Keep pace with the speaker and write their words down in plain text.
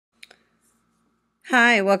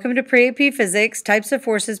Hi, welcome to Pre-AP Physics, Types of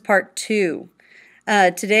Forces, Part 2.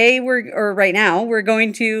 Right now, we're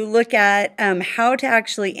going to look at how to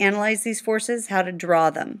actually analyze these forces, how to draw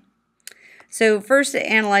them. So first,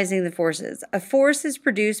 analyzing the forces. A force is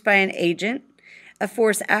produced by an agent. A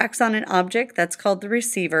force acts on an object, that's called the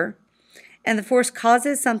receiver. And the force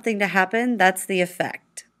causes something to happen, that's the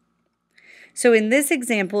effect. So in this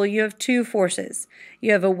example, you have two forces.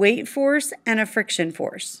 You have a weight force and a friction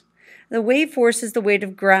force. The weight force is the weight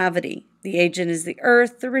of gravity. The agent is the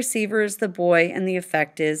earth, the receiver is the buoy, and the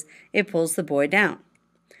effect is it pulls the buoy down.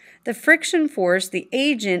 The friction force, the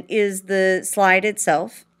agent is the slide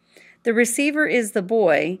itself. The receiver is the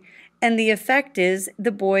buoy, and the effect is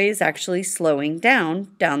the buoy is actually slowing down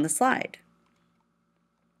the slide.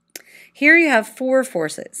 Here you have four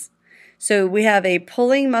forces. So we have a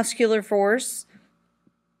pulling muscular force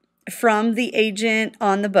from the agent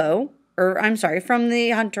on the bow, from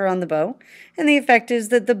the hunter on the bow, and the effect is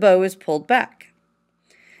that the bow is pulled back.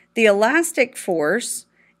 The elastic force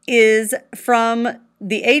is from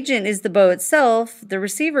the agent is the bow itself, the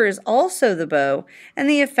receiver is also the bow, and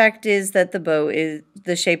the effect is that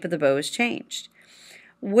the shape of the bow is changed.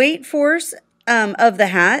 Weight force of the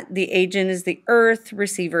hat, the agent is the earth,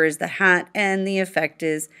 receiver is the hat, and the effect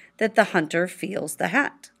is that the hunter feels the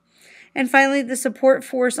hat. And finally, the support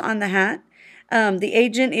force on the hat. The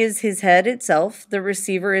agent is his head itself, the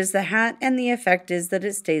receiver is the hat, and the effect is that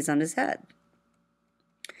it stays on his head.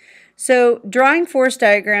 So drawing force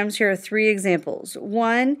diagrams, here are three examples.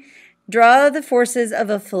 One, draw the forces of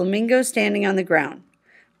a flamingo standing on the ground.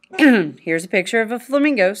 Here's a picture of a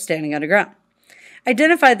flamingo standing on the ground.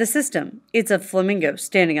 Identify the system. It's a flamingo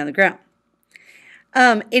standing on the ground.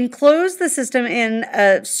 Enclose the system in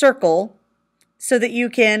a circle so that you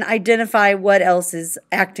can identify what else is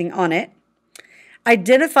acting on it.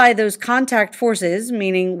 Identify those contact forces,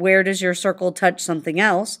 meaning where does your circle touch something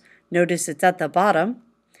else? Notice it's at the bottom.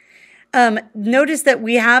 Notice that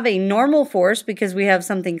we have a normal force because we have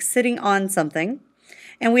something sitting on something.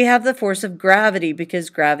 And we have the force of gravity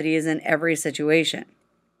because gravity is in every situation.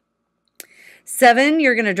 7,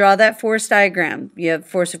 you're going to draw that force diagram. You have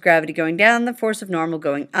force of gravity going down, the force of normal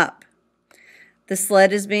going up. The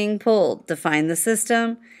sled is being pulled. Define the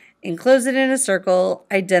system, enclose it in a circle,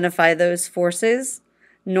 identify those forces,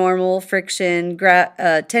 normal, friction,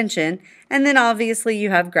 tension, and then obviously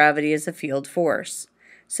you have gravity as a field force.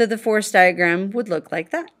 So the force diagram would look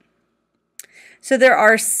like that. So there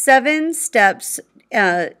are 7 steps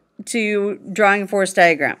to drawing a force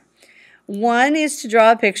diagram. 1 is to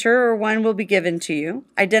draw a picture, or one will be given to you.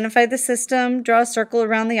 Identify the system, draw a circle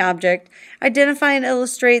around the object, identify and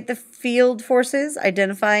illustrate the field forces,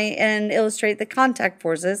 identify and illustrate the contact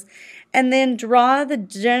forces, and then draw the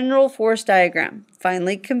general force diagram.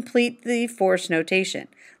 Finally, complete the force notation.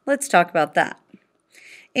 Let's talk about that.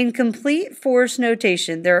 In complete force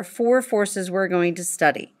notation, there are 4 forces we're going to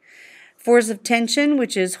study. Force of tension,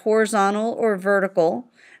 which is horizontal or vertical,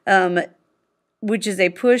 which is a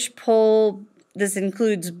push-pull. This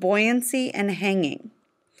includes buoyancy and hanging.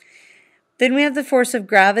 Then we have the force of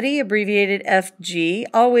gravity, abbreviated Fg,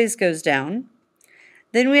 always goes down.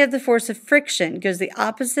 Then we have the force of friction, goes the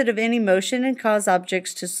opposite of any motion and cause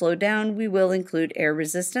objects to slow down. We will include air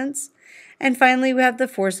resistance. And finally, we have the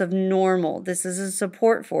force of normal. This is a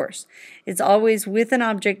support force. It's always with an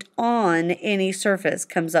object on any surface,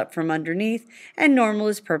 comes up from underneath, and normal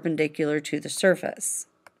is perpendicular to the surface.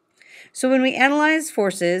 So when we analyze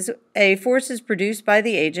forces, a force is produced by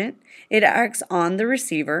the agent, it acts on the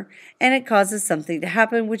receiver, and it causes something to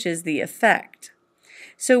happen, which is the effect.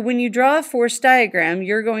 So when you draw a force diagram,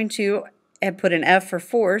 you're going to put an F for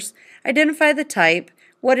force, identify the type,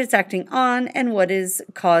 what it's acting on, and what is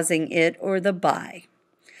causing it, or the by.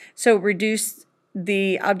 So reduce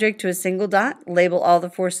the object to a single dot, label all the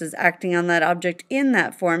forces acting on that object in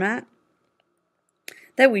that format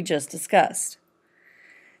that we just discussed.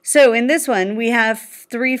 So in this one, we have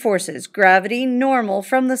 3 forces: gravity, normal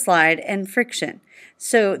from the slide, and friction.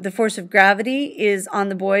 So the force of gravity is on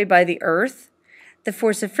the buoy by the earth, the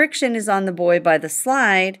force of friction is on the buoy by the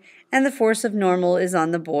slide, and the force of normal is on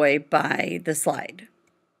the buoy by the slide.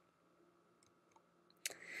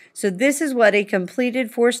 So this is what a completed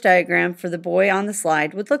force diagram for the buoy on the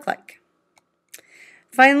slide would look like.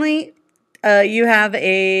 Finally, you have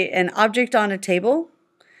an object on a table.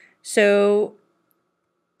 So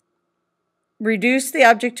reduce the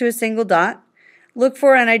object to a single dot. Look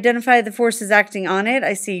for and identify the forces acting on it.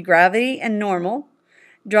 I see gravity and normal.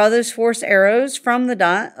 Draw those force arrows from the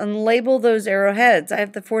dot and label those arrowheads. I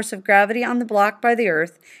have the force of gravity on the block by the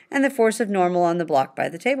earth and the force of normal on the block by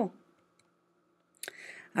the table.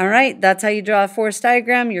 All right, that's how you draw a force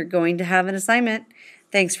diagram. You're going to have an assignment.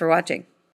 Thanks for watching.